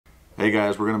Hey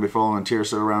guys, we're going to be following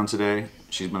Tirsa around today.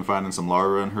 She's been finding some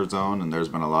larvae in her zone and there's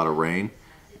been a lot of rain.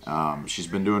 She's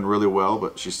been doing really well,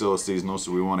 but she still is seasonal,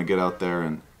 so we want to get out there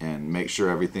and make sure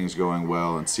everything's going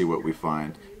well and see what we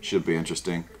find. Should be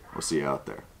interesting. We'll see you out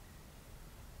there.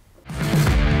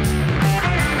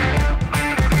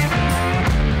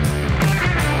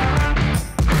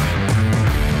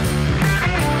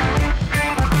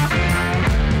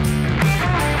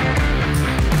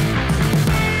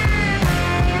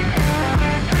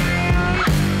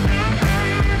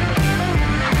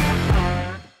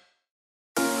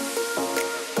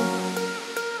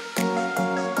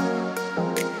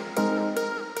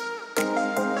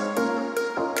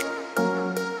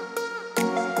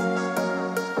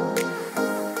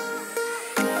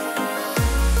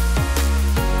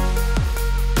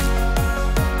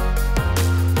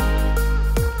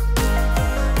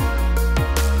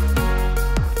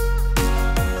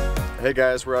 Hey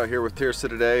guys, we're out here with Tirsa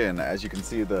today, and as you can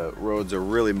see the roads are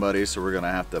really muddy, so we're gonna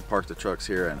have to park the trucks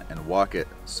here and walk it.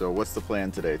 So what's the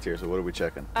plan today, Tirsa? What are we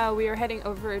checking? We are heading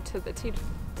over to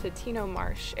the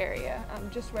Marsh area,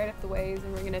 just right up the ways,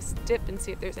 and we're gonna dip and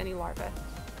see if there's any larvae.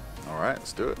 All right,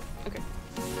 let's do it. Okay.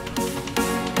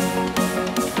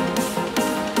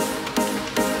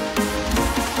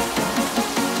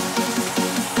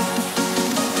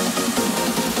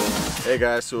 Hey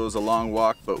guys, so it was a long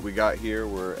walk, but we got here.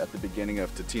 We're at the beginning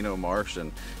of Totino Marsh,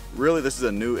 and really this is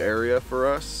a new area for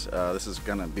us. This is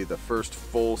gonna be the first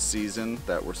full season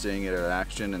that we're seeing it in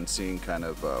action and seeing kind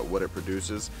of what it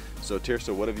produces. So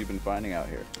Tirsa, what have you been finding out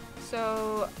here?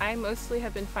 So I mostly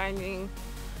have been finding,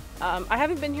 I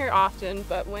haven't been here often,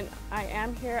 but when I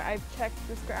am here, I've checked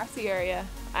this grassy area.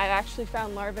 I actually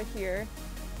found larvae here.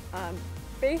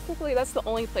 Basically, that's the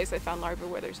only place I found larvae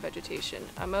where there's vegetation.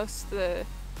 Most of the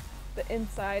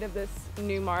inside of this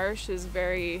new marsh is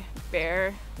very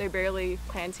bare. They're barely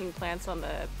planting plants on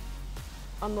the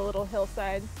little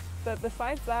hillside. But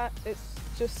besides that, it's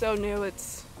just so new,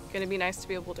 it's gonna be nice to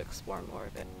be able to explore more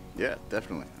of it. Yeah,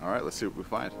 definitely. All right, let's see what we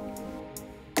find.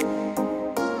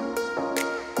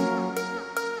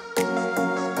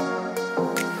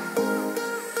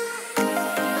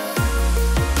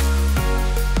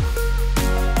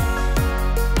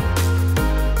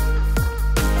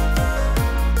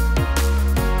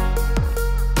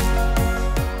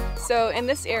 So in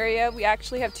this area, we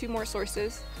actually have two more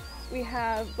sources. We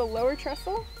have the lower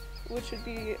trestle, which would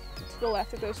be to the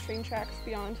left of those train tracks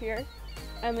beyond here.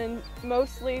 And then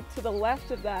mostly to the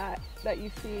left of that you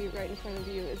see right in front of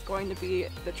you is going to be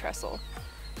the trestle.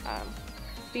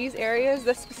 These areas,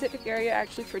 this specific area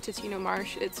actually for Totino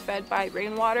Marsh, it's fed by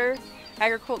rainwater,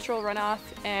 agricultural runoff,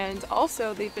 and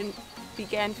also they've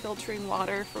began filtering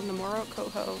water from the Morro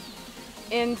Coho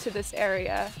into this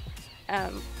area.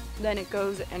 Then it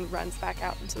goes and runs back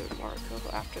out into the Monterey County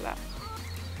after that.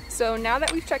 So now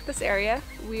that we've checked this area,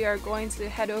 we are going to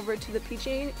head over to the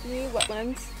PG&E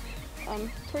wetlands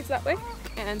towards that way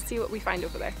and see what we find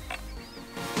over there.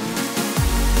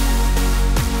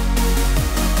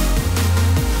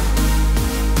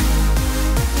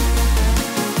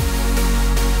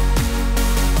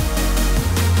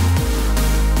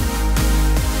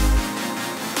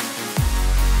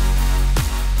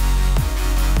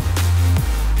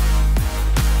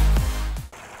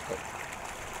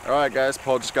 Alright guys,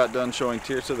 Paul just got done showing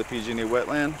Tirsa the PG&E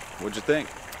wetland. What'd you think?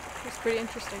 It's pretty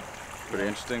interesting. Pretty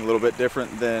interesting, a little bit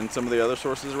different than some of the other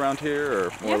sources around here,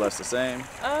 or more or less the same?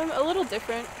 A little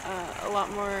different, a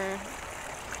lot more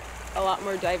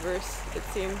diverse, it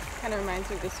seems. Kind of reminds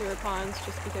me of the sewer ponds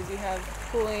just because you have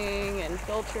cooling and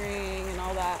filtering and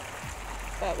all that.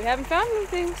 But we haven't found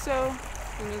anything, so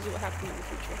who knows what will happen in the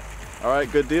future. Alright,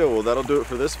 good deal. Well, that'll do it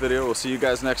for this video. We'll see you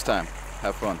guys next time.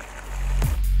 Have fun.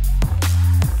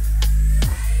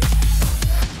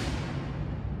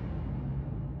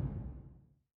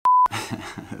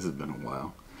 This has been a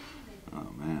while. Oh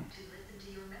man.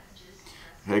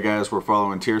 Hey guys, we're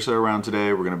following Tirsa around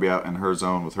today. We're going to be out in her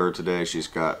zone with her today. She's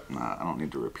got, I don't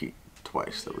need to repeat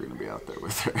twice that we're going to be out there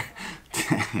with her.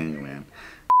 Dang man.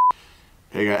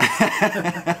 Hey guys.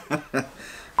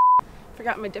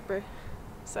 Forgot my dipper,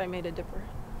 so I made a dipper.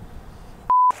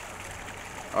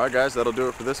 Alright guys, that'll do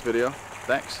it for this video.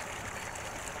 Thanks.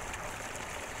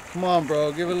 Come on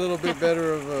bro, give it a little bit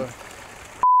better of a